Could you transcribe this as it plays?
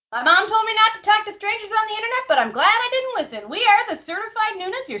My mom told me not to talk to strangers on the internet, but I'm glad I didn't listen. We are the Certified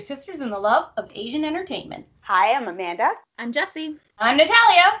Nunas, your sisters in the love of Asian entertainment. Hi, I'm Amanda. I'm Jessie. I'm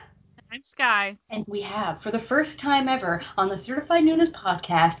Natalia. I'm Sky. And we have, for the first time ever on the Certified Nunas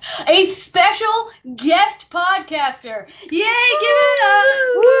podcast, a special guest podcaster. Yay, give it up!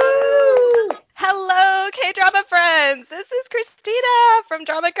 Woo! Hello, K-drama friends. This is Christina from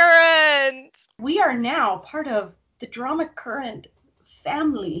Drama Current. We are now part of the Drama Current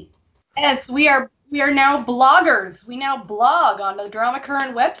family. Yes, we are now bloggers. We now blog on the Drama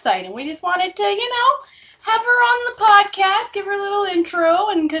Current website, and we just wanted to, have her on the podcast, give her a little intro,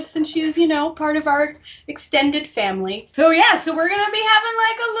 and because since she's, part of our extended family. So we're gonna be having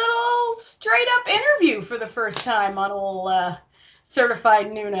like a little straight up interview for the first time on old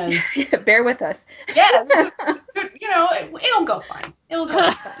Certified Nunas. Bear with us. Yeah, it'll go fine. It'll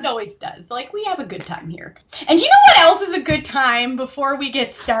go fine. It always does. Like, we have a good time here. And you know what else is a good time before we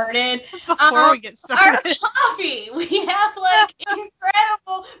get started? Our coffee. We have, like,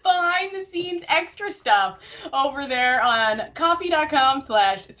 incredible behind-the-scenes extra stuff over there on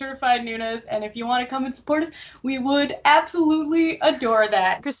coffee.com/Certified Nunas. And if you want to come and support us, we would absolutely adore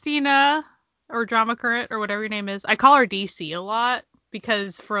that. Christina, or Drama Current, or whatever your name is, I call her DC a lot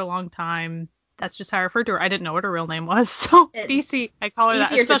because for a long time that's just how I referred to her. I didn't know what her real name was, so DC, I call her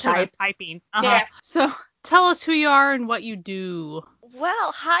that, especially when typing. Yeah. So tell us who you are and what you do.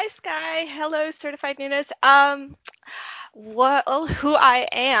 Well, hi, Sky. Hello, Certified Nunas. Who I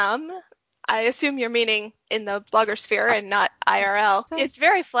am, I assume you're meaning in the blogger sphere and not IRL. It's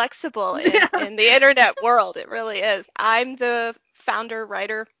very flexible in the internet world. It really is. I'm the founder,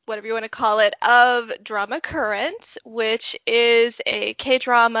 writer, whatever you want to call it, of Drama Current, which is a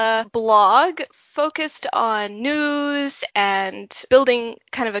K-drama blog focused on news and building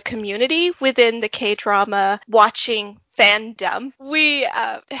kind of a community within the K-drama watching fandom. We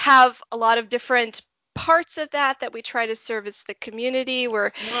have a lot of different parts of that we try to service the community.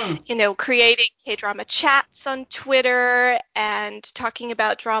 We're, creating K-drama chats on Twitter and talking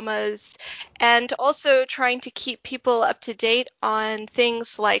about dramas, and also trying to keep people up to date on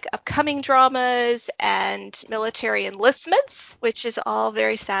things like upcoming dramas and military enlistments, which is all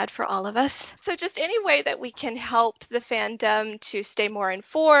very sad for all of us. So just any way that we can help the fandom to stay more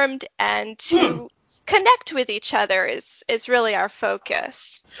informed and to connect with each other is really our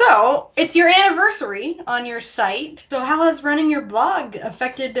focus. So, it's your anniversary on your site. So how has running your blog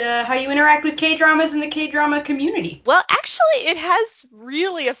affected how you interact with K-dramas and the K-drama community? Well, actually, it has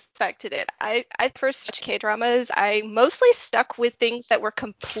really affected it. I first watched K-dramas. I mostly stuck with things that were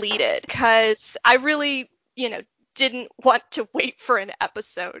completed because I really, didn't want to wait for an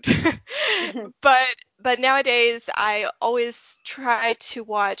episode. But nowadays, I always try to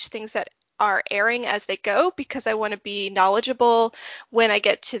watch things that are airing as they go because I want to be knowledgeable when I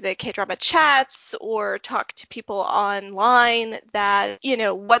get to the K-drama chats or talk to people online that,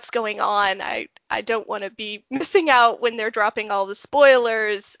 what's going on. I don't want to be missing out when they're dropping all the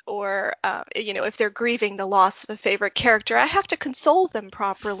spoilers or, if they're grieving the loss of a favorite character. I have to console them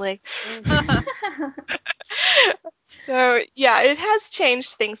properly. So, yeah, it has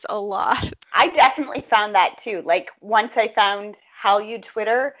changed things a lot. I definitely found that too. Like, once I found Hallyu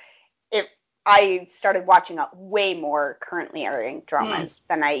Twitter, I started watching way more currently airing dramas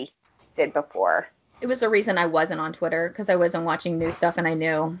than I did before. It was the reason I wasn't on Twitter, because I wasn't watching new stuff, and I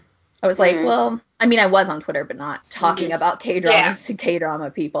knew. I was like, well, I mean, I was on Twitter, but not talking about K-dramas to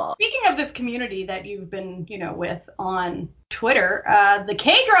K-drama people. Speaking of this community that you've been, with on Twitter, the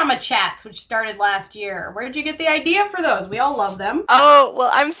K-drama chats, which started last year, where did you get the idea for those? We all love them. Oh,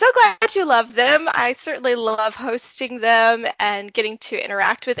 well, I'm so glad you love them. I certainly love hosting them and getting to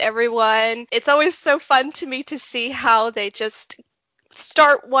interact with everyone. It's always so fun to me to see how they just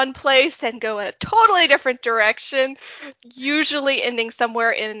start one place and go a totally different direction, usually ending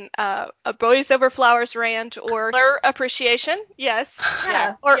somewhere in a Boys Over Flowers rant or appreciation. Yes.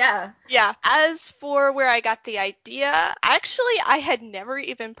 Yeah. As for where I got the idea, actually, I had never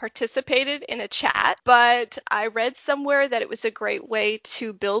even participated in a chat, but I read somewhere that it was a great way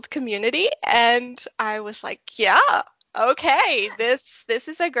to build community, and I was like, yeah. Okay, this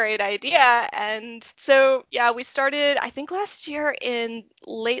is a great idea. And so, yeah, we started, I think last year in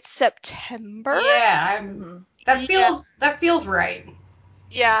late September. Yeah, that feels right.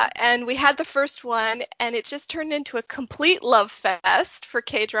 Yeah, and we had the first one, and it just turned into a complete love fest for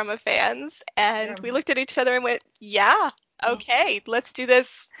K-drama fans. And we looked at each other and went, yeah, okay, let's do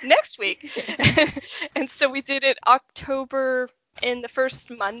this next week. And so we did it October in the first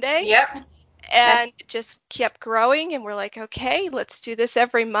Monday. Yep. and just kept growing, and we're like, okay, let's do this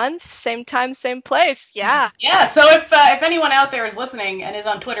every month, same time, same place. Yeah. Yeah, so if anyone out there is listening and is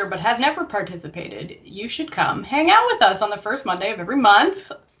on Twitter but has never participated, you should come hang out with us on the first Monday of every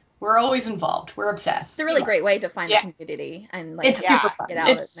month. We're always involved. We're obsessed. It's a really great way to find the community and like it's super fun. Get out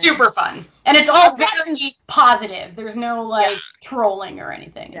it's super fun. And it's all very positive. There's no like trolling or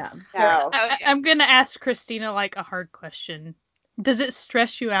anything. Yeah. No. I'm gonna ask Christina like a hard question. Does it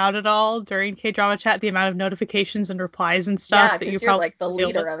stress you out at all during K-drama chat, the amount of notifications and replies and stuff that you're like the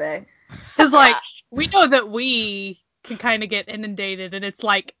leader of it? Because like we know that we can kind of get inundated and it's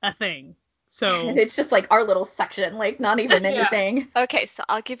like a thing. So and it's just like our little section, like not even anything. Okay, so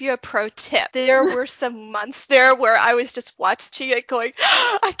I'll give you a pro tip. There were some months there where I was just watching it going,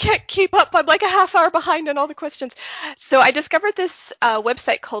 I can't keep up. I'm like a half hour behind on all the questions. So I discovered this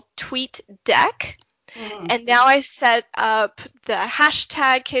website called TweetDeck. And now I set up the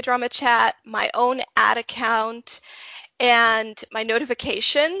hashtag K-drama chat, my own ad account, and my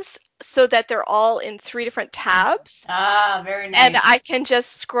notifications so that they're all in 3 different tabs. Ah, very nice. And I can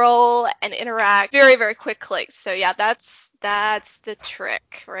just scroll and interact very, very quickly. So yeah, that's the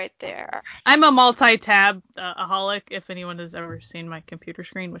trick right there. I'm a multi-tab aholic, if anyone has ever seen my computer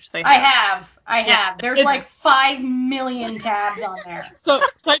screen, which they have. I have. There's like 5 million tabs on there. So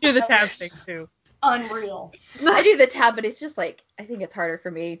I do the tab thing too. Unreal. I do the tab, but it's just like, I think it's harder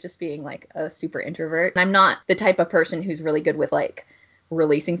for me just being like a super introvert. I'm not the type of person who's really good with like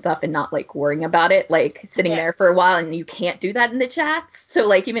releasing stuff and not like worrying about it, like sitting there for a while, and you can't do that in the chats. So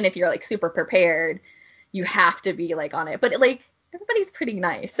like even if you're like super prepared, you have to be like on it. But like everybody's pretty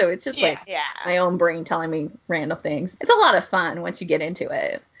nice, so it's just like my own brain telling me random things. It's a lot of fun once you get into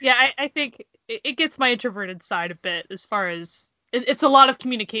it. Yeah, I think it gets my introverted side a bit as far as it's a lot of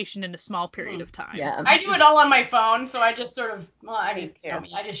communication in a small period of time. Yeah, I do it all on my phone, so I just sort of, I mean, you know,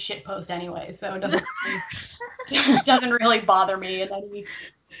 I just shit post anyway, so it doesn't really bother me in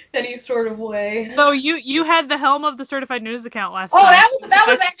any sort of way. So you had the helm of the certified news account last time. Oh, that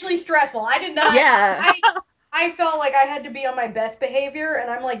was actually stressful. I did not. Yeah. I felt like I had to be on my best behavior,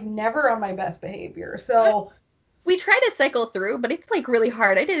 and I'm like never on my best behavior. So we try to cycle through, but it's like really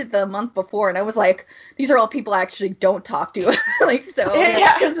hard. I did it the month before, and I was like, these are all people I actually don't talk to. Like, so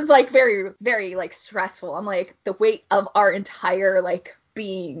this is like very, very like stressful. I'm like, the weight of our entire like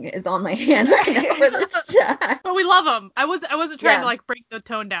being is on my hands right now for this chat. But we love them. I wasn't trying to like bring the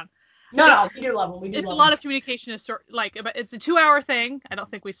tone down. No, we do love them. It's a lot of communication. It's like it's a 2-hour thing. I don't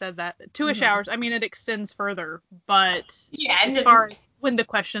think we said that. 2-ish hours. I mean, it extends further, but as far as when the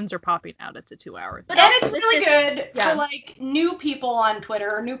questions are popping out, it's a 2-hour thing. And it's really good for like new people on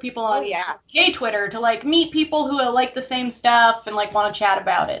Twitter or new people on K-Twitter to like meet people who like the same stuff and like want to chat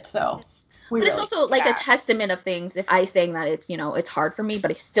about it. So. But it's also like a testament of things. If I saying that it's, you know, it's hard for me,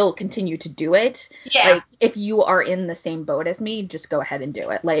 but I still continue to do it. Yeah. Like if you are in the same boat as me, just go ahead and do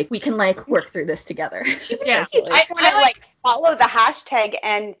it. Like we can like work through this together. Yeah. I like follow the hashtag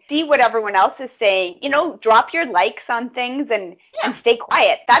and see what everyone else is saying. You know, drop your likes on things and stay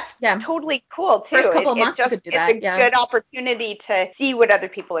quiet. That's totally cool too. First couple months you could do that. It's a good opportunity to see what other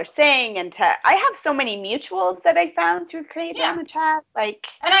people are saying and I have so many mutuals that I found through K-drama chat. Like,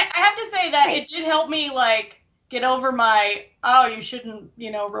 and I have to say that it did help me like get over my you shouldn't,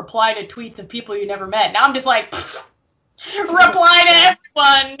 you know, reply to tweets of people you never met. Now I'm just like reply to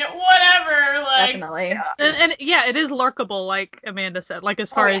everyone, whatever. Like, definitely. And it is lurkable, like Amanda said. Like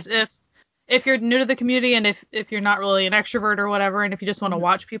as far as if you're new to the community and if you're not really an extrovert or whatever, and if you just want to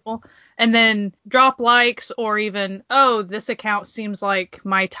watch people, and then drop likes or even this account seems like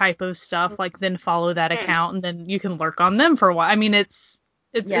my type of stuff, like then follow that account and then you can lurk on them for a while. I mean it's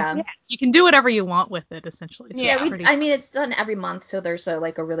you can do whatever you want with it essentially. So I mean it's done every month, so there's a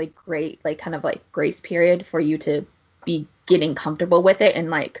really great like kind of like grace period for you to be getting comfortable with it and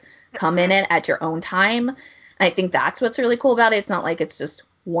like come in it at your own time. And I think that's what's really cool about it. It's not like it's just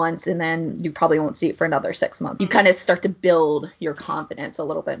once and then you probably won't see it for another 6 months. You kind of start to build your confidence a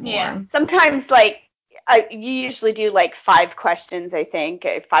little bit more. Yeah. Sometimes like you usually do like 5 questions, I think,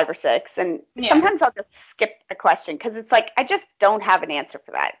 5 or 6, and sometimes I'll just skip a question because it's like I just don't have an answer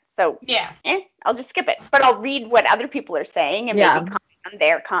for that. So I'll just skip it. But I'll read what other people are saying and maybe comment on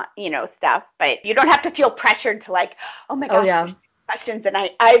their stuff. But you don't have to feel pressured to like, oh my gosh, there's questions, and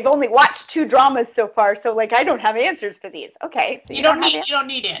I've only watched 2 dramas so far, so like I don't have answers for these. Okay, so you don't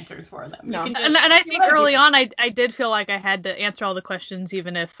need answers for them. No. And I think early on I did feel like I had to answer all the questions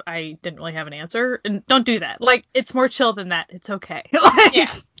even if I didn't really have an answer. And don't do that. Like it's more chill than that. It's okay.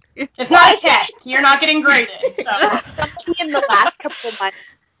 It's not a test. You're not getting graded. So. In the last couple of months,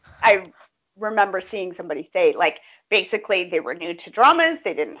 I remember seeing somebody say like basically they were new to dramas.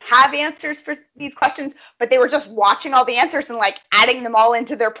 They didn't have answers for these questions, but they were just watching all the answers and like adding them all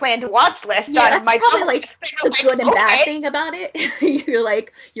into their plan to watch list. Yeah, that's probably like the good and bad thing about it. You're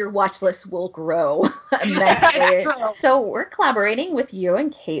like, your watch list will grow immensely. So we're collaborating with you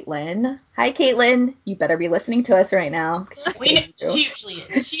and Caitlin. Hi, Caitlin. You better be listening to us right now. She usually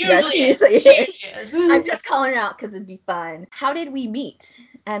is. She usually is. I'm just calling her out because it'd be fun. How did we meet?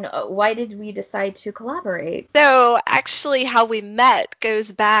 And why did we decide to collaborate? So actually how we met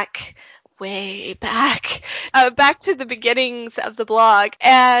goes back way back to the beginnings of the blog.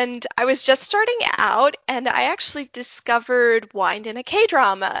 And I was just starting out, and I actually discovered Wind in a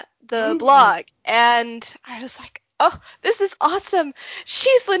K-Drama, the blog. And I was like, oh, this is awesome.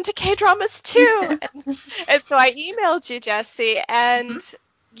 She's into K-dramas too. and so I emailed you, Jessie, and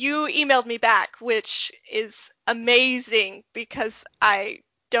you emailed me back, which is amazing because I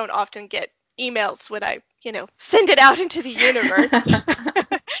don't often get emails when I, send it out into the universe.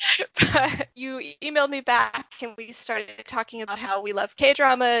 But you emailed me back and we started talking about how we love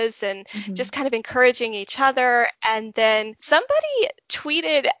K-dramas and just kind of encouraging each other. And then somebody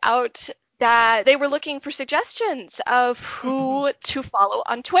tweeted out that they were looking for suggestions of who to follow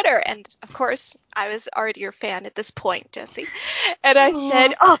on Twitter. And of course, I was already your fan at this point, Jessie. And I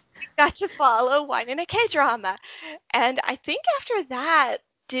said, oh, you've got to follow Wine in a K-Drama. And I think after that,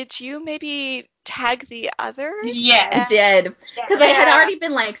 did you maybe tag the others? Yeah, I did. Because I had already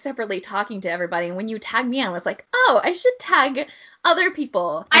been like separately talking to everybody. And when you tagged me, I was like, oh, I should tag other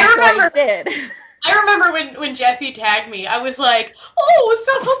people. And I remember. So I did. I remember when Jessie tagged me, I was like, oh,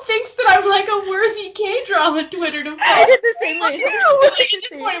 someone thinks that I'm like a worthy K-drama Twitter to follow. I did the same way. Like, at this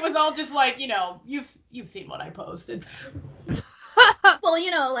point, it was all just like, you've seen what I posted.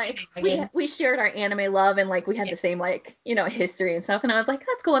 Well, like we shared our anime love and like we had the same like, history and stuff. And I was like,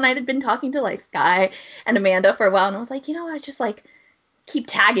 that's cool. And I had been talking to like Sky and Amanda for a while. And I was like, I just like keep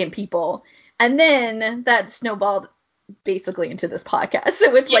tagging people. And then that snowballed basically into this podcast.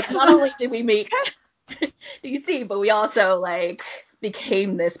 So it's like not only did we meet DC, but we also like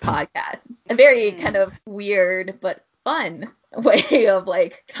became this podcast. A very kind of weird but fun way of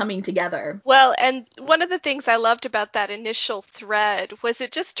like coming together. Well, and one of the things I loved about that initial thread was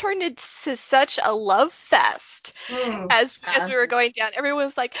it just turned into such a love fest as we were going down. Everyone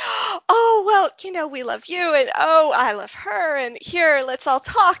was like, oh, well, we love you, and oh, I love her, and here, let's all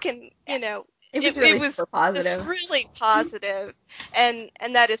talk, and It was really super positive. It was really positive. And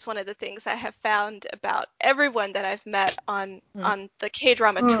that is one of the things I have found about everyone that I've met on the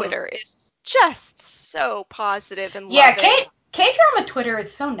K-drama Twitter is just so positive and loving. Yeah, K-drama Twitter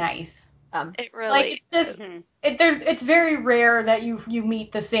is so nice. It really it's just it's very rare that you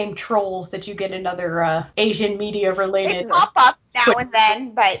meet the same trolls that you get in other Asian media related. They pop up now and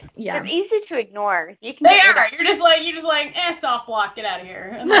then, but they're easy to ignore. You're just like, soft block, get out of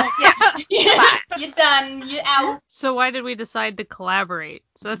here. And like, you're done, you're out. So why did we decide to collaborate?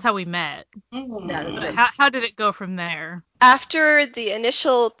 So that's how we met. How did it go from there? After the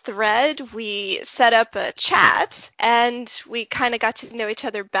initial thread, we set up a chat and we kind of got to know each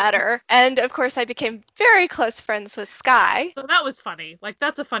other better. And of course, I became very close friends with Sky. So that was funny. Like,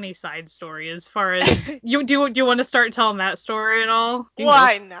 that's a funny side story as far as do you want to start telling that story at all?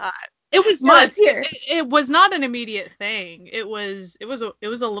 Why not? It was months. It was not an immediate thing. It was a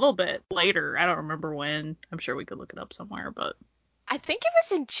little bit later. I don't remember when. I'm sure we could look it up somewhere, but I think it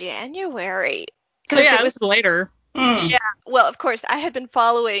was in January. So yeah, it was later. Yeah, well, of course, I had been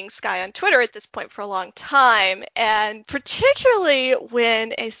following Sky on Twitter at this point for a long time, and particularly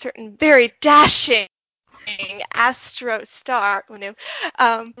when a certain very dashing Astro star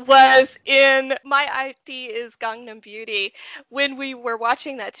was in My ID is Gangnam Beauty. When we were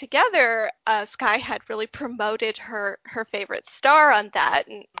watching that together, Sky had really promoted her favorite star on that,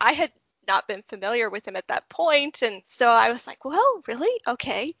 and I had not been familiar with him at that point, and so I was like, well, really?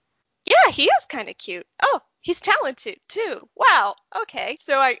 Okay. Yeah, he is kind of cute. Oh, he's talented too. Wow. Okay.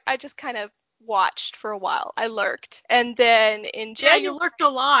 So I just kind of watched for a while. I lurked. And then in January... Yeah, you lurked a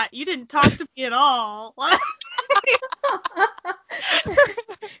lot. You didn't talk to me at all.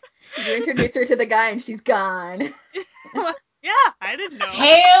 You introduced her to the guy and she's gone. Yeah, I didn't know.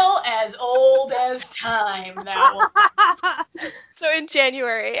 Tale as old as time, that one. So in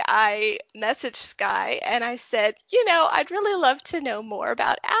January, I messaged Sky and I said, I'd really love to know more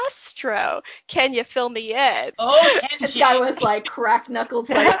about Astro. Can you fill me in? Oh, can you? Sky was like, crack knuckles,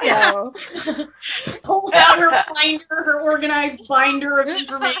 let's go. Pulls out her binder, her organized binder of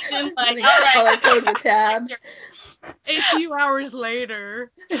information. Like, all right. Color code with tabs. A few hours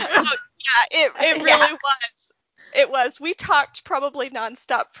later. Oh, yeah, it really was. It was. We talked probably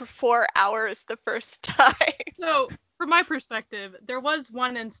nonstop for 4 hours the first time. So, from my perspective, there was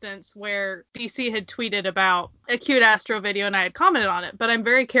one instance where DC had tweeted about a cute Astro video and I had commented on it, but I'm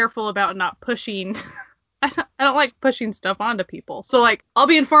very careful about not pushing. I don't like pushing stuff onto people. So, like, I'll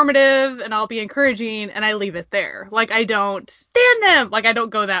be informative and I'll be encouraging and I leave it there. Like, I don't stand them. Like, I don't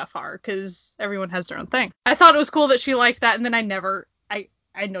go that far because everyone has their own thing. I thought it was cool that she liked that, and then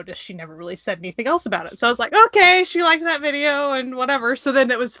I noticed she never really said anything else about it. So I was like, okay, she liked that video and whatever. So then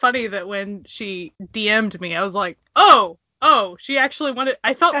it was funny that when she DM'd me, I was like, oh, she actually wanted.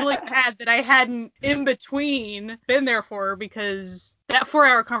 I felt really bad that I hadn't in between been there for her, because that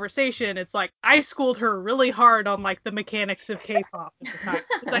 4-hour conversation, it's like I schooled her really hard on like the mechanics of K-pop at the time.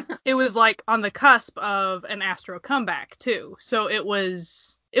 It's like it was like on the cusp of an Astro comeback too. So it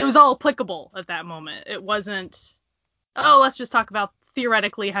was all applicable at that moment. It wasn't, oh, let's just talk about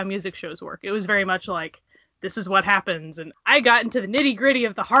theoretically how music shows work. It was very much like, this is what happens, and I got into the nitty gritty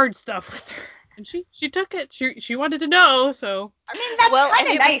of the hard stuff with her, and she took it. She wanted to know. So I mean, that's kind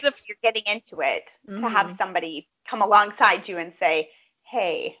of nice if you're getting into it, to have somebody come alongside you and say,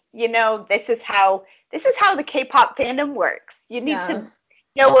 hey, this is how the K-pop fandom works. You need to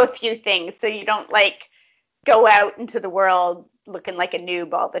know a few things so you don't like go out into the world looking like a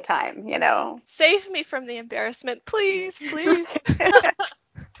noob all the time, Save me from the embarrassment, please.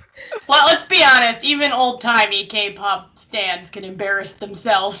 Well, let's be honest, even old-timey K-pop stans can embarrass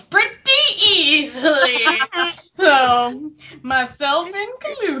themselves pretty easily. So, myself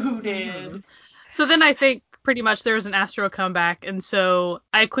included. So then I think pretty much there was an Astro comeback, and so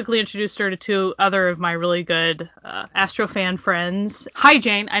I quickly introduced her to 2 other of my really good Astro fan friends. Hi,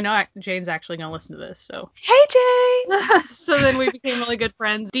 Jane. I know Jane's actually going to listen to this, so. Hey, Jane! So then we became really good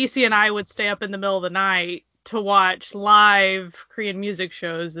friends. DC and I would stay up in the middle of the night to watch live Korean music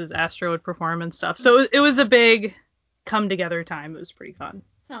shows as Astro would perform and stuff. So it was a big come-together time. It was pretty fun.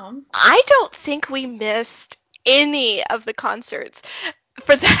 I don't think we missed any of the concerts.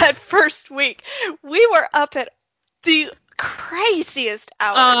 For that first week, we were up at the craziest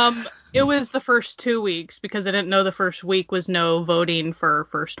hours. It was the first 2 weeks, because I didn't know the first week was no voting for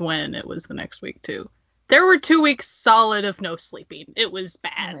first win. It was the next week too. There were 2 weeks solid of no sleeping. It was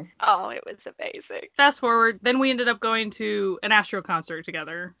bad. Oh, it was amazing. Fast forward, then we ended up going to an Astro concert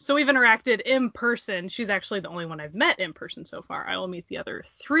together. So we've interacted in person. She's actually the only one I've met in person so far. I will meet the other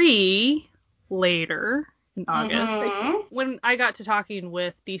 3 later in August. When I got to talking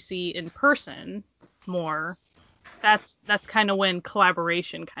with DC in person more, that's kind of when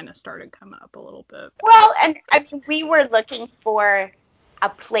collaboration kind of started coming up a little bit. Well, and I mean, we were looking for a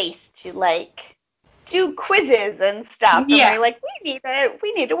place to like do quizzes and stuff. Yeah. And we're like, we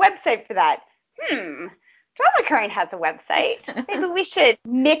need a website for that. Drama Current has a website. Maybe we should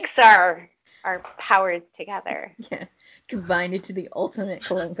mix our powers together. Yeah. Combine it to the ultimate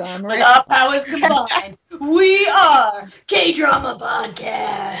conglomerate. With our powers combined, we are K-Drama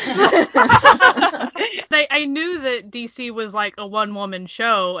Podcast. I knew that DC was like a one-woman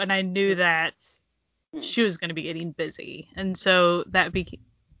show, and I knew that she was going to be getting busy. And so it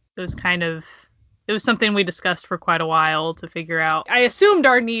was something we discussed for quite a while to figure out. I assumed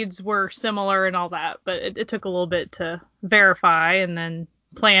our needs were similar and all that, but it took a little bit to verify and then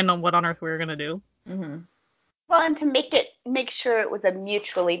plan on what on earth we were going to do. Mm-hmm. Well, and to make sure it was a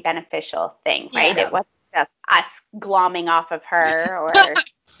mutually beneficial thing, right? Yeah. It wasn't just us glomming off of her or,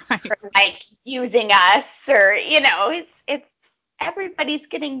 or like using us, or it's everybody's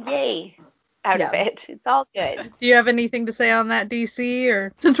getting yay out of it. It's all good. Do you have anything to say on that, DC?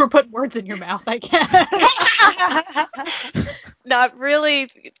 Or since we're putting words in your mouth, I guess. Not really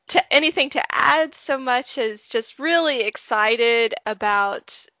anything to add so much as just really excited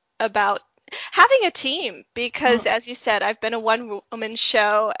about having a team, because as you said, I've been a one-woman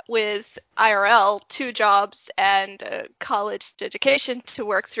show with IRL, 2 jobs, and a college education to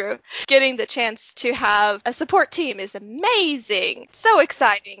work through. Getting the chance to have a support team is amazing. So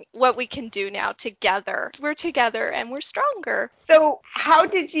exciting what we can do now together. We're together and we're stronger. So how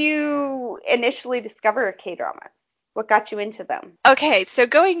did you initially discover K-dramas? What got you into them? Okay, so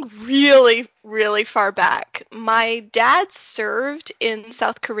going really, really far back, my dad served in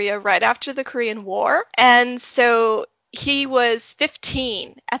South Korea right after the Korean War, and so he was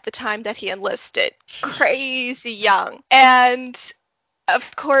 15 at the time that he enlisted. Crazy young. And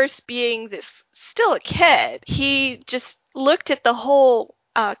of course, being still a kid, he just looked at the whole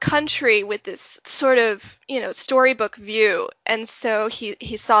country with this sort of, storybook view. And so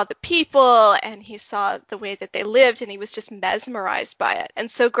he saw the people and he saw the way that they lived, and he was just mesmerized by it.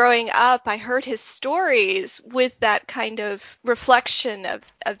 And so growing up, I heard his stories with that kind of reflection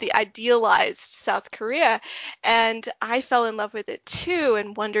of the idealized South Korea. And I fell in love with it too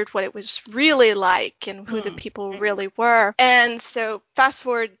and wondered what it was really like and who the people really were. And so fast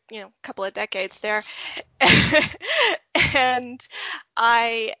forward, a couple of decades there. And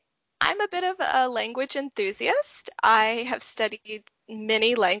I'm a bit of a language enthusiast. I have studied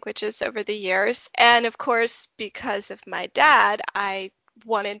many languages over the years. And of course, because of my dad, I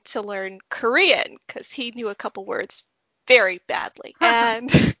wanted to learn Korean because he knew a couple words very badly.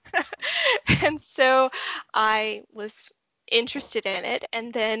 And so I was interested in it,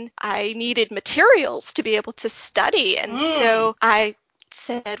 and then I needed materials to be able to study. And so I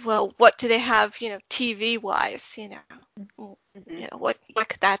said, well, what do they have, TV wise, what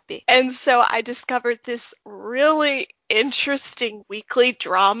could that be? And so I discovered this really interesting weekly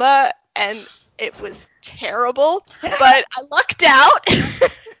drama, and it was terrible, but I lucked out.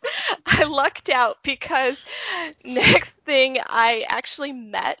 I lucked out because next thing I actually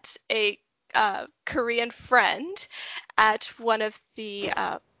met a Korean friend at one of the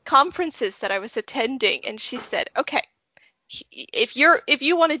conferences that I was attending, and she said, okay, if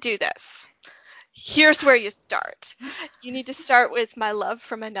you want to do this, here's where you start. You need to start with My Love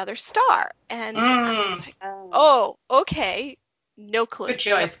from Another Star. And I was like, oh, okay. No clue. Good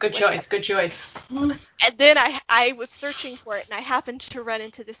choice. And then I was searching for it, and I happened to run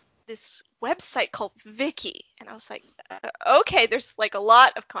into this website called Viki. And I was like, okay, there's like a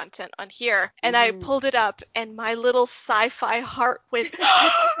lot of content on here. And I pulled it up, and my little sci-fi heart went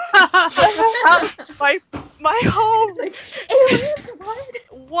my home. Like, aliens, what?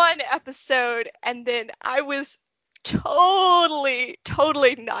 One episode, and then I was totally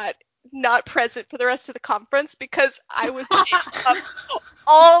not present for the rest of the conference because I was up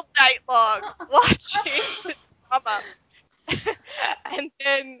all night long watching the drama. And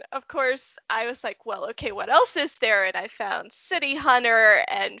then, of course, I was like, well, okay, what else is there? And I found City Hunter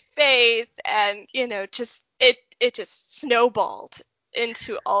and Faith, and, just it just snowballed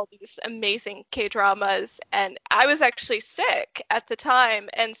into all these amazing K-dramas. And I was actually sick at the time,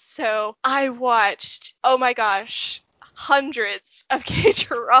 and so I watched, oh my gosh, hundreds of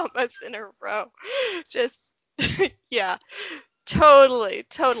K-dramas in a row. Just, yeah. Totally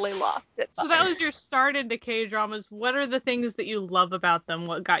lost it. So that was your start into K-dramas. What are the things that you love about them?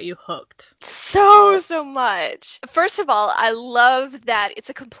 What got you hooked? So much. First of all, I love that it's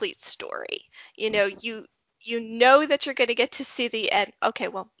a complete story. You know that you're going to get to see the end. Okay,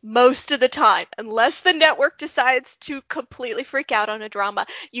 well, most of the time, unless the network decides to completely freak out on a drama,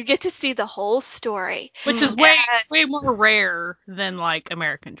 you get to see the whole story. Which is way more rare than, like,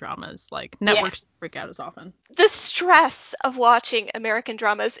 American dramas. Like, networks don't freak out as often. The stress of watching American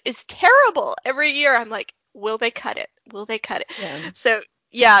dramas is terrible. Every year I'm like, will they cut it? Will they cut it? Yeah. So,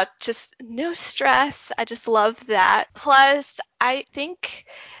 yeah, just no stress. I just love that. Plus, I think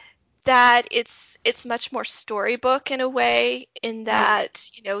that it's much more storybook in a way, in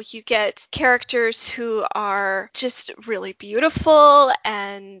that you get characters who are just really beautiful,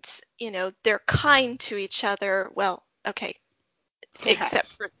 and they're kind to each other. Well, okay, except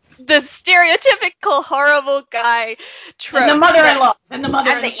for the stereotypical horrible guy trope. And the mother-in-law. And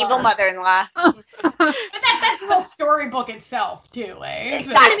the evil mother-in-law. But that's real storybook itself too, eh?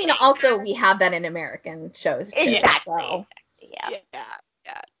 Exactly. I mean, also we have that in American shows too. Exactly. So.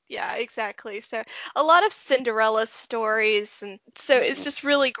 Yeah, exactly. So a lot of Cinderella stories, and so it's just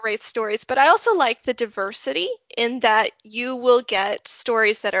really great stories. But I also like the diversity in that you will get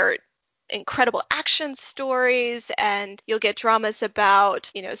stories that are incredible action stories, and you'll get dramas about,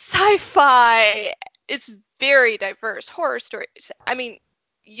 sci-fi. It's very diverse. Horror stories. I mean,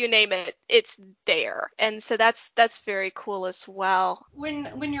 you name it, it's there. And so that's very cool as well.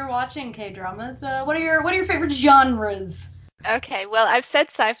 When you're watching K-dramas, what are your favorite genres? Okay, well, I've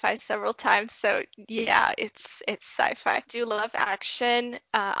said sci-fi several times, so yeah, it's sci-fi. I do love action.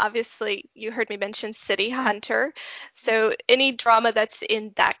 Obviously, you heard me mention City Hunter, so any drama that's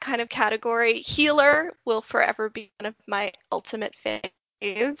in that kind of category. Healer will forever be one of my ultimate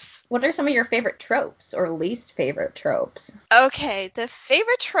faves. What are some of your favorite tropes or least favorite tropes? Okay, the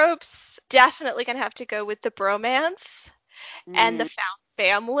favorite tropes definitely gonna have to go with the bromance and the found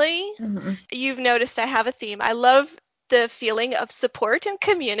family. Mm-hmm. You've noticed I have a theme. I love the feeling of support and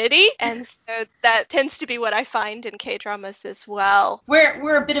community, and so that tends to be what I find in K-dramas as well.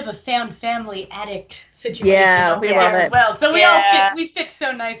 We're a bit of a found family addict situation. Yeah, we love it as well. So we all fit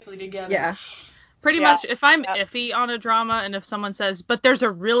so nicely together. Yeah. Pretty much, if I'm iffy on a drama and if someone says, but there's a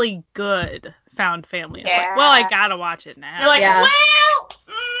really good found family, I'm like, well, I gotta watch it now. You're like, well,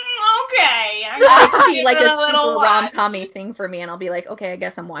 okay. It could be like a super rom-com-y thing for me, and I'll be like, okay, I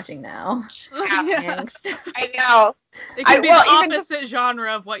guess I'm watching now. Thanks. I know. It could be the opposite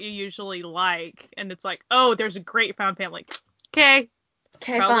genre of what you usually like, and it's like, oh, there's a great found family. Okay,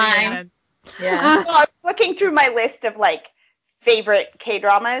 fine. Yeah. Well, I was looking through my list of like favorite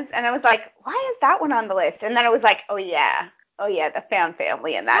K-dramas, and I was like, why is that one on the list? And then I was like, oh yeah, the found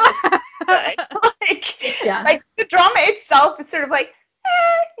family, and that is good. Like the drama itself is sort of like,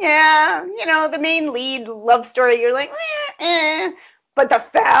 the main lead love story, you're like, but the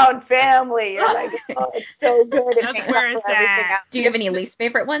found family, you're like, oh, it's so good. That's where it's at. Do you have any least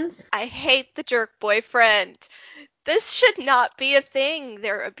favorite ones? I hate the jerk boyfriend. This should not be a thing.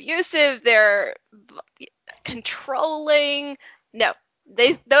 They're abusive. They're controlling. No,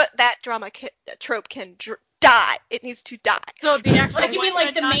 that drama trope can die. It needs to die. So the actual like you mean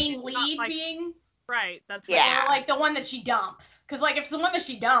like the main lead being right? That's or like the one that she dumps. Because like if it's the one that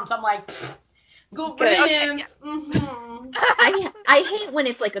she dumps, I'm like, go riddance. Mm-hmm. I hate when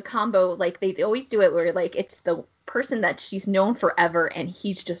it's like a combo. Like they always do it where like it's the person that she's known forever and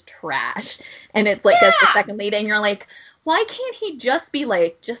he's just trash, and it's like as the second lead, and you're like, why can't he just be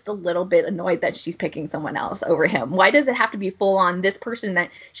like just a little bit annoyed that she's picking someone else over him? Why does it have to be full on this person that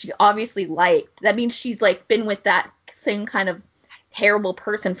she obviously liked? That means she's like been with that same kind of terrible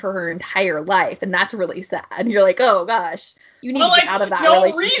person for her entire life, and that's really sad. You're like, oh gosh, you need to get out of that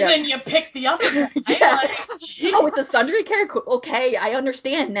relationship. No reason you picked the other one. It's a sundry character. Okay, I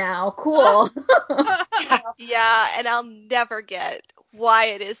understand now. Cool. Yeah, and I'll never get why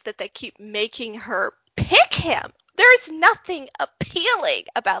it is that they keep making her pick him. There's nothing appealing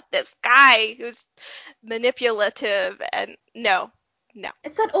about this guy who's manipulative, and no.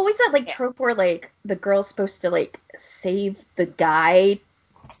 It's always that like trope where like the girl's supposed to like save the guy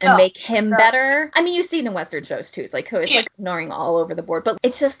and make him better. I mean, you see it in Western shows too. It's like, so it's like ignoring all over the board. But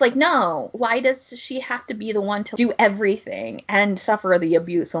it's just like, no, why does she have to be the one to do everything and suffer the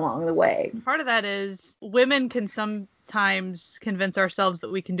abuse along the way? Part of that is women can sometimes convince ourselves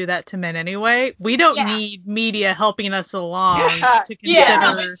that we can do that to men anyway. We don't need media helping us along to consider.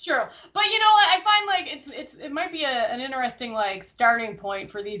 Yeah, it's true. But you know what? I find like it might be an interesting like starting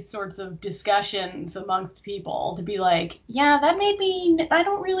point for these sorts of discussions amongst people to be like, yeah, that made me, I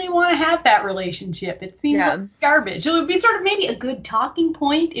don't really want to have that relationship. It seems like garbage. It would be sort of maybe a good talking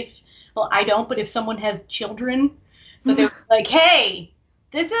point if, well, I don't, but if someone has children, but they're like, hey,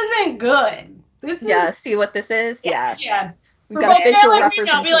 this isn't good. See what this is? Yeah. We've got a visual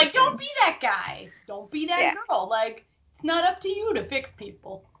representation. Be like, don't be that guy. Don't be that girl. Like, it's not up to you to fix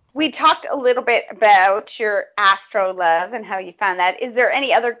people. We talked a little bit about your Astro love and how you found that. Is there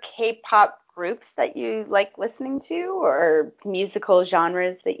any other K-pop groups that you like listening to or musical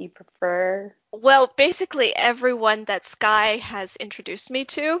genres that you prefer? Well, basically everyone that Sky has introduced me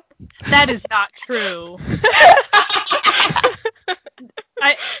to. That is not true.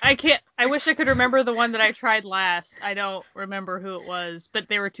 I wish I could remember the one that I tried last. I don't remember who it was, but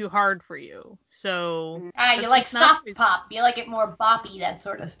they were too hard for you. So you like soft pop. You like it more boppy, that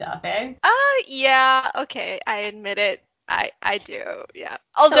sort of stuff, eh? Yeah, okay, I admit it. I do, yeah.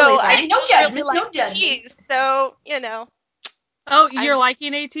 Although I no judgment, no judgment. So, you know. Oh, you're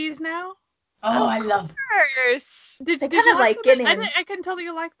liking ATEEZ now? Oh, I love them. Did you like them? I couldn't tell that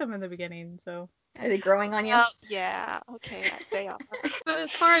you liked them in the beginning, so. Are they growing on you? Yeah, okay, they are. But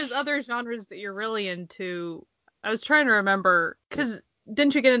as far as other genres that you're really into, I was trying to remember, because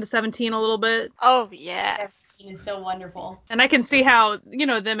didn't you get into 17 a little bit? Oh, yes. 17 is so wonderful. And I can see how,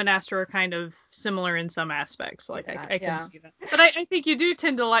 them and Astro are kind of similar in some aspects. Like, I can see that. But I think you do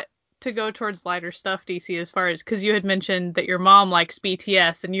tend to go towards lighter stuff, DC, as far as, because you had mentioned that your mom likes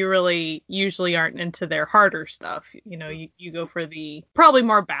BTS and you really usually aren't into their harder stuff. You go for the probably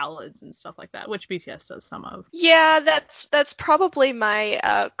more ballads and stuff like that, which BTS does some of. Yeah, that's probably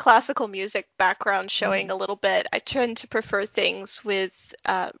my classical music background showing a little bit. I tend to prefer things with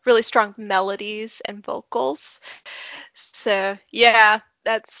really strong melodies and vocals. So, yeah.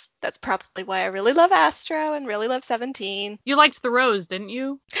 That's probably why I really love Astro and really love 17. You liked The Rose, didn't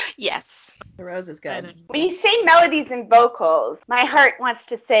you? Yes. The Rose is good. When you say melodies and vocals, my heart wants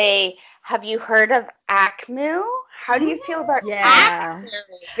to say, have you heard of ACMU? How do you feel about ACMU?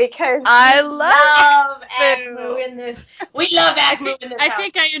 Because I love ACMU in this. We love ACMU in this house. I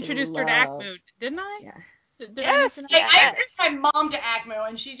think I introduced her to ACMU, didn't I? Yeah. Yes. I introduced my mom to ACMU,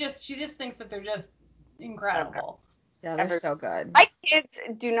 and she just thinks that they're just incredible. Yeah, they're so good. My kids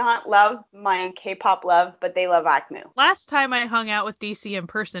do not love my K-pop love, but they love AKMU. Last time I hung out with DC in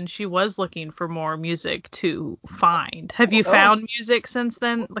person, she was looking for more music to find. Have you found music since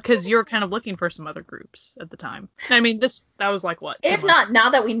then? Because you were kind of looking for some other groups at the time. I mean, that was like what? If not,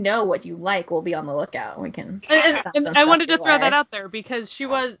 now that we know what you like, we'll be on the lookout. We can. And I wanted to throw that out there because she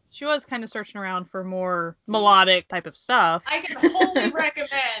was kind of searching around for more melodic type of stuff. I can wholly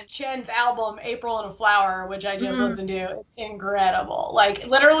recommend Chen's album April in a Flower, which I just listened to. It's incredible. Like,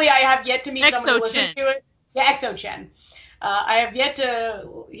 literally, I have yet to meet someone who listens to it. Yeah, EXO Chen. I have yet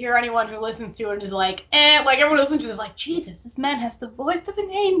to hear anyone who listens to it and is like, like everyone who listens to it is like, Jesus, this man has the voice of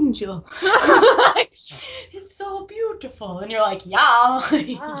an angel. It's so beautiful. And you're like, yeah,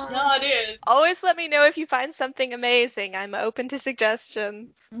 yeah, it is. Always let me know if you find something amazing. I'm open to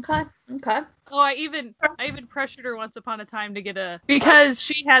suggestions. Okay. Oh, I even pressured her once upon a time to get because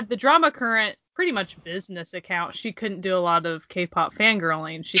she had the Drama Current pretty much business account. She couldn't do a lot of K-pop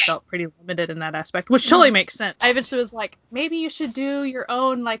fangirling. She felt pretty limited in that aspect, which totally makes sense. I eventually was like, maybe you should do your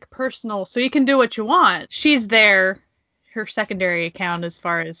own like personal, so you can do what you want. She's there. Her secondary account as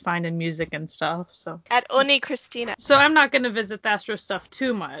far as finding music and stuff. So at Oni Christina. So I'm not going to visit the Astro stuff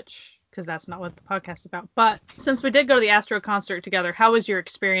too much, because that's not what the podcast is about. But since we did go to the Astro concert together, how was your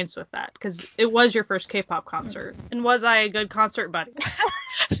experience with that? Because it was your first K-pop concert. And was I a good concert buddy?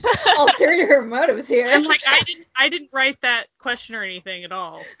 Ulterior motives here. And like, I didn't write that question or anything at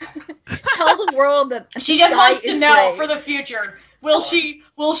all. Tell the world that she just wants to know for the future. Will she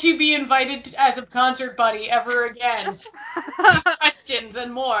be invited as a concert buddy ever again? Questions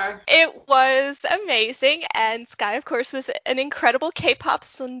and more. It was amazing, and Sky, of course, was an incredible K-pop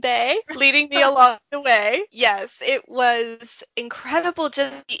sunbae, leading me along the way. Yes, it was incredible.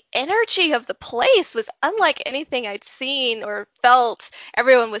 Just the energy of the place was unlike anything I'd seen or felt.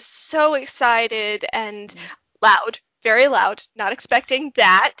 Everyone was so excited and loud, very loud. Not expecting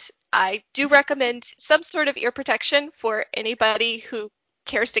that. I do recommend some sort of ear protection for anybody who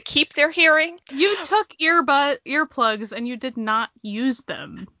cares to keep their hearing. You took earplugs and you did not use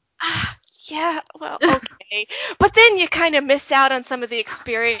them. Yeah, well, okay. But then you kind of miss out on some of the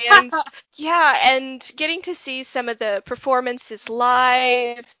experience. Yeah, and getting to see some of the performances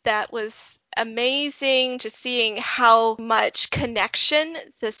live, that was amazing. Just seeing how much connection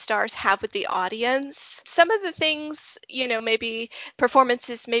the stars have with the audience. Some of the things, maybe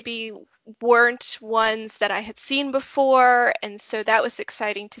performances maybe weren't ones that I had seen before, and so that was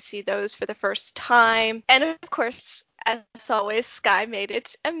exciting to see those for the first time. And of course, as always, Sky made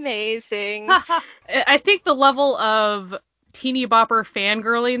it amazing. I think the level of teeny bopper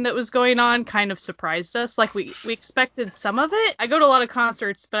fangirling that was going on kind of surprised us. Like, we expected some of it. I go to a lot of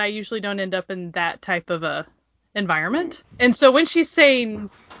concerts, but I usually don't end up in that type of a environment. And so when she's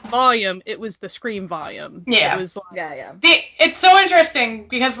saying volume, it was the scream volume. Yeah. It was like, yeah. It's so interesting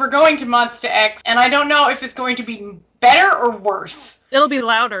because we're going to Monsta X, and I don't know if it's going to be better or worse. It'll be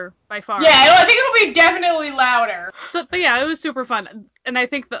louder by far. Yeah, I think it'll be definitely louder. But yeah, it was super fun. And I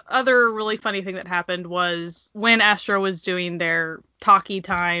think the other really funny thing that happened was when Astro was doing their talkie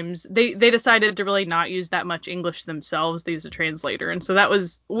times, they decided to really not use that much English themselves. They used a translator. And so that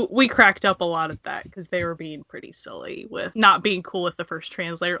was, we cracked up a lot at that because they were being pretty silly with not being cool with the first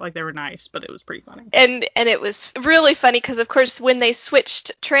translator. Like, they were nice, but it was pretty funny. And it was really funny because, of course, when they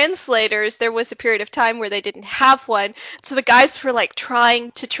switched translators, there was a period of time where they didn't have one. So the guys were like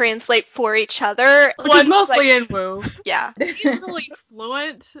trying to translate for each other. Which is mostly in Woo. Yeah. He's really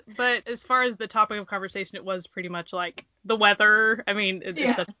fluent, but as far as the topic of conversation, it was pretty much like the weather. I mean,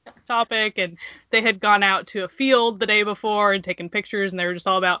 it's a topic, and they had gone out to a field the day before and taken pictures, and they were just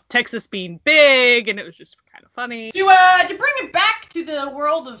all about Texas being big, and it was just kind of funny. To bring it back to the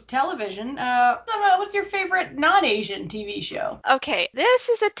world of television, what's your favorite non-Asian TV show? Okay, this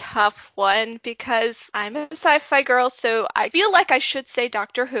is a tough one because I'm a sci-fi girl, so I feel like I should say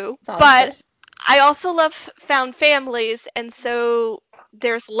Doctor Who, but I also love found families, and so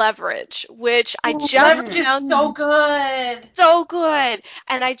there's Leverage, which I just found so good. So good.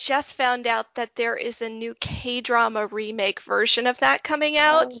 And I just found out that there is a new K-drama remake version of that coming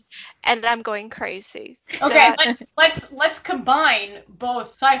out, and I'm going crazy. Okay, let's combine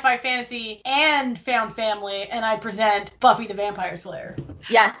both sci-fi fantasy and found family, and I present Buffy the Vampire Slayer.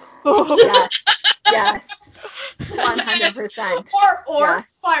 Yes. Yes. 100%. Or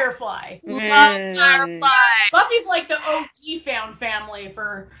Firefly. Love Firefly. Buffy's like the OG found family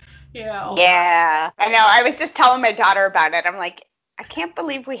for, Yeah, I know. I was just telling my daughter about it. I'm like, I can't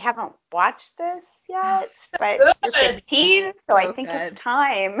believe we haven't watched this yet, but you're 15, so I think it's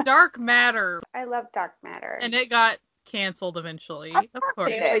time. Dark Matter. I love Dark Matter. And it got canceled eventually, of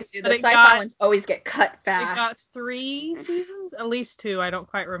course. They always do. The sci-fi ones always get cut fast. It got 3 seasons, at least 2. I don't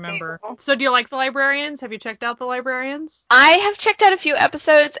quite remember. So do you like The Librarians? Have you checked out The Librarians? I have checked out a few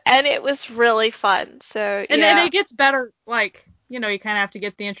episodes, and it was really fun. So and then it gets better, like, you know, you kind of have to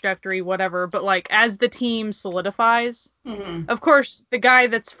get the introductory whatever, but like as the team solidifies, of course, the guy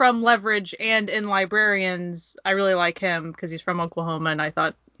that's from Leverage and in Librarians, I really like him because he's from Oklahoma, and I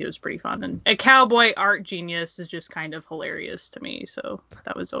thought he was pretty fun. And a cowboy art genius is just kind of hilarious to me, so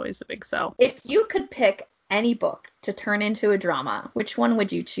that was always a big sell. If you could pick any book to turn into a drama, which one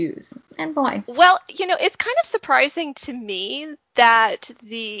would you choose, and why? Well, you know, it's kind of surprising to me that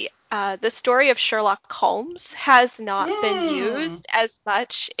the story of Sherlock Holmes has not been used as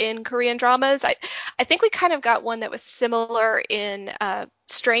much in Korean dramas. I think we kind of got one that was similar in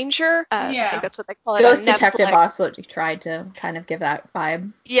Stranger. I think that's what they call it. Ghost Detective also tried to kind of give that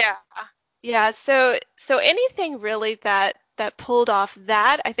vibe. Yeah. So anything really that pulled off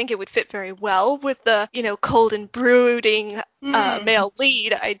that, I think it would fit very well with the, you know, cold and brooding male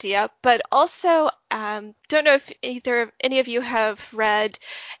lead idea. But also, don't know if any of you have read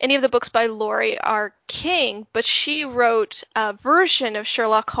any of the books by Laurie R. King, but she wrote a version of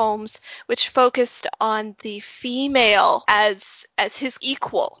Sherlock Holmes which focused on the female as his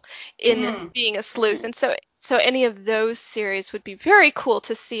equal in being a sleuth. And so any of those series would be very cool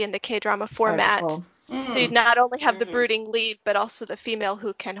to see in the K-drama format. Cool. So you'd not only have the brooding lead, but also the female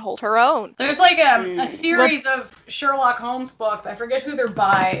who can hold her own. There's like a series of Sherlock Holmes books. I forget who they're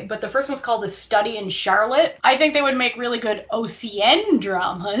by, but the first one's called The Study in Charlotte. I think they would make really good OCN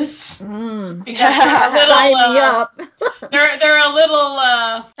dramas. Because they're a little, they're a little,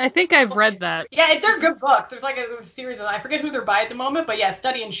 I think I've read that. Yeah, they're good books. There's like a series of, I forget who they're by at the moment, but yeah,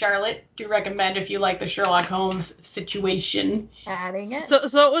 Study in Charlotte. Do recommend if you like the Sherlock Holmes situation. Adding it. So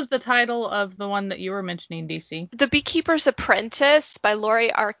what was the title of the one that you were mentioning, DC? The Beekeeper's Apprentice by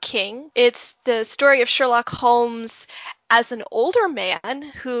Laurie R. King. It's the story of Sherlock Holmes as an older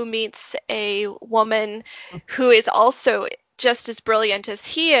man who meets a woman who is also just as brilliant as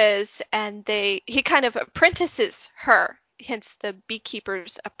he is, and he kind of apprentices her. Hence the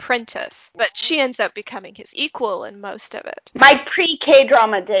Beekeeper's Apprentice. But she ends up becoming his equal in most of it. My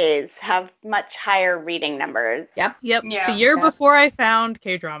pre-K-drama days have much higher reading numbers. Yep. Yeah, the year before I found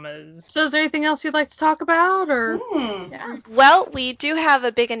K-dramas. So is there anything else you'd like to talk about? Or? Yeah. Well, we do have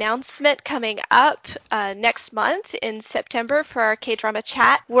a big announcement coming up next month in September for our K-drama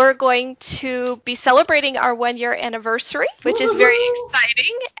chat. We're going to be celebrating our 1-year anniversary, which is very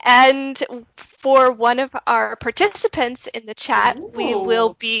exciting. And for one of our participants in the chat, we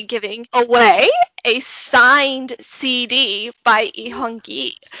will be giving away a signed CD by Lee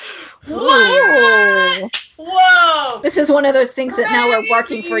Hong-gi. What? Whoa! This is one of those things that now we're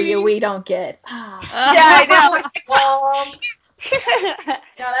working for you, we don't get. Yeah, I know. Yeah,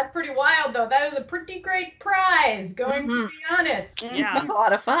 that's pretty wild, though. That is a pretty great prize, to be honest. Yeah. That's a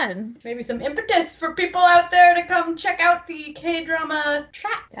lot of fun. Maybe some impetus for people out there to come check out the K-drama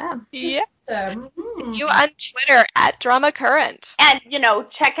chat. Yeah. You on Twitter at Drama Current. And, you know,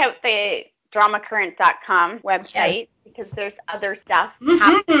 check out the dramacurrent.com website because there's other stuff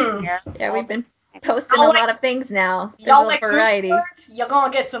happening there. Yeah, we've been posting a lot of things now. There's y'all a like variety. Mood boards? You're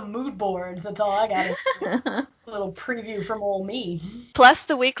gonna get some mood boards. That's all I got. A little preview from old me. Plus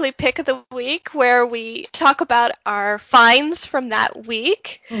the weekly pick of the week where we talk about our finds from that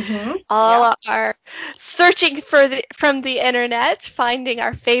week. All our searching from the internet, finding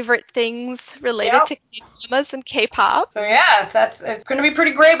our favorite things related to K-dramas and K-pop. So yeah, it's going to be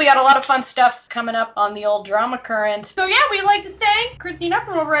pretty great. We got a lot of fun stuff coming up on the old Drama Current. So yeah, we'd like to thank Christina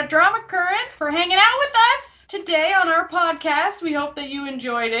from over at Drama Current for hanging out with us today on our podcast. We hope that you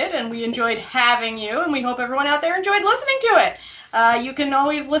enjoyed it, and we enjoyed having you, and we hope everyone out there enjoyed listening to it. You can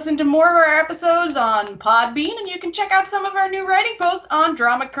always listen to more of our episodes on Podbean, and you can check out some of our new writing posts on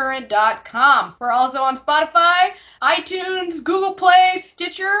dramacurrent.com. We're also on Spotify, iTunes, Google Play,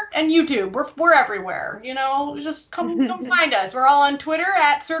 Stitcher, and YouTube. We're everywhere. You know, just come find us. We're all on Twitter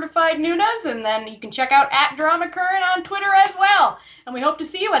at Certified Nunas, and then you can check out at Drama Current on Twitter as well. And we hope to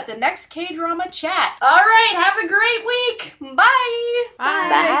see you at the next K-drama chat. All right, have a great week. Bye.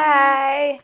 Bye.